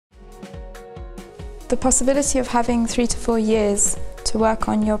The possibility of having 3 to 4 years to work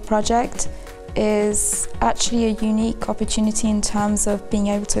on your project is actually a unique opportunity in terms of being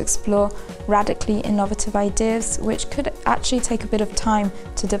able to explore radically innovative ideas, which could actually take a bit of time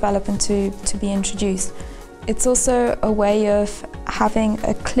to develop and to be introduced. It's also a way of having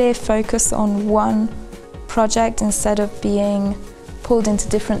a clear focus on one project instead of being pulled into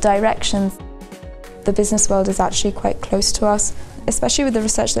different directions. The business world is actually quite close to us, especially with the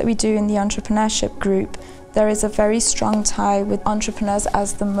research that we do in the entrepreneurship group. There is a very strong tie with entrepreneurs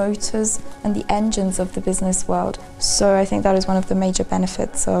as the motors and the engines of the business world. So I think that is one of the major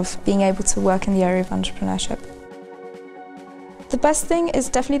benefits of being able to work in the area of entrepreneurship. The best thing is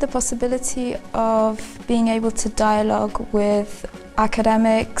definitely the possibility of being able to dialogue with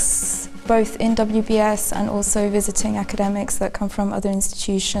academics, both in WBS and also visiting academics that come from other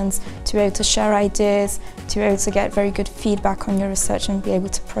institutions, to be able to share ideas, to be able to get very good feedback on your research and be able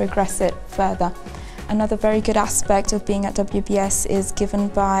to progress it further. Another very good aspect of being at WBS is given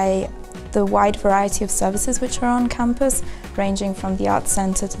by the wide variety of services which are on campus, ranging from the Arts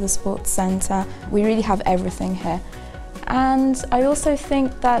Centre to the Sports Centre. We really have everything here. And I also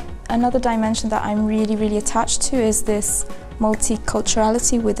think that another dimension that I'm really attached to is this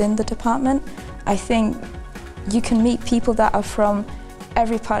multiculturality within the department. I think you can meet people that are from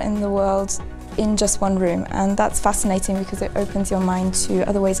every part in the world in just one room, and that's fascinating because it opens your mind to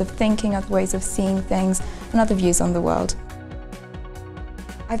other ways of thinking, other ways of seeing things and other views on the world.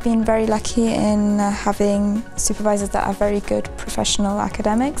 I've been very lucky in having supervisors that are very good professional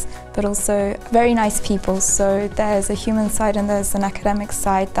academics, but also very nice people. So there's a human side and there's an academic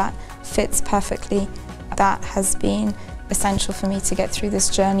side that fits perfectly. That has been essential for me to get through this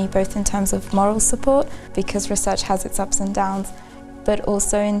journey, both in terms of moral support, because research has its ups and downs, but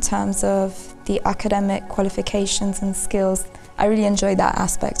also in terms of the academic qualifications and skills. I really enjoy that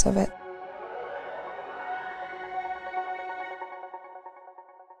aspect of it.